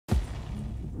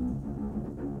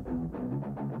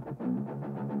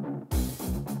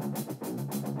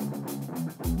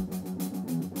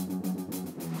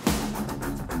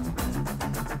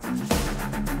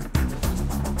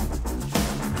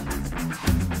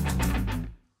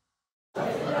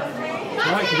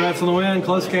congrats on the win,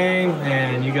 close game,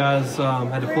 and you guys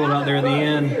had to pull it out there at the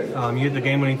end. You hit the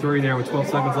game-winning 3 there with 12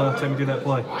 seconds left. Take me through that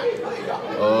play.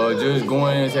 Just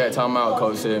going into that timeout,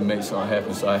 coach said make something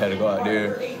happen, so I had to go out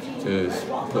there, just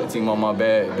put the team on my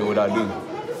back, do what I do.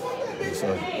 So.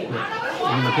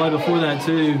 And the play before that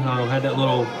too had that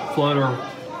little floater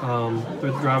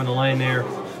driving the lane there,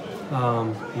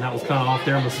 and that was kind of off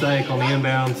their mistake on the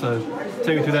inbound. So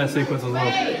take me through that sequence as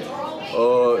well.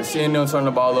 Seeing them turn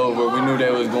the ball over, we knew they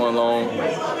was going long.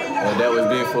 That was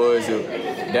big for us.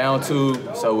 Down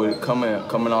 2, so we're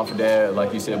coming off of that,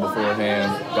 like you said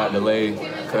beforehand, got delayed,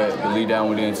 cut the lead down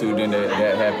within 2, then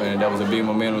that happened. That was a big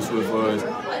momentum switch for us.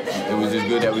 It was just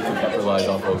good that we could capitalize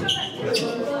off of it.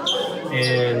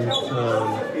 And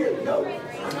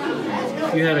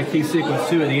you had a key sequence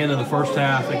too at the end of the first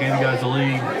half that gave you guys the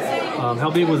lead.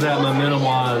 How big was that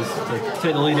momentum-wise to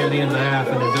take the lead there at the end of the half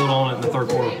and then build on it in the third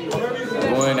quarter?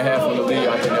 Going to half on the lead,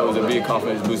 I think that was a big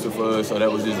confidence booster for us, so that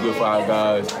was just good for our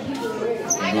guys,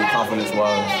 good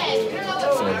confidence-wise.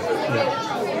 So.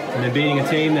 Yeah. And then beating a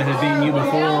team that had beaten you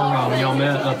before, y'all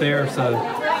met up there, so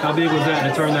how big was that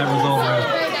to turn that result around?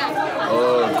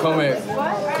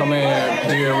 Coming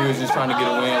here, we was just trying to get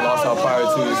a win, lost our prior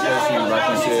 2, especially like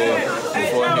you said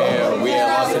beforehand, we had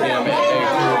lost to them at A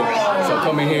crew. So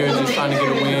coming here, just trying to get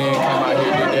a win, came out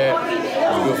here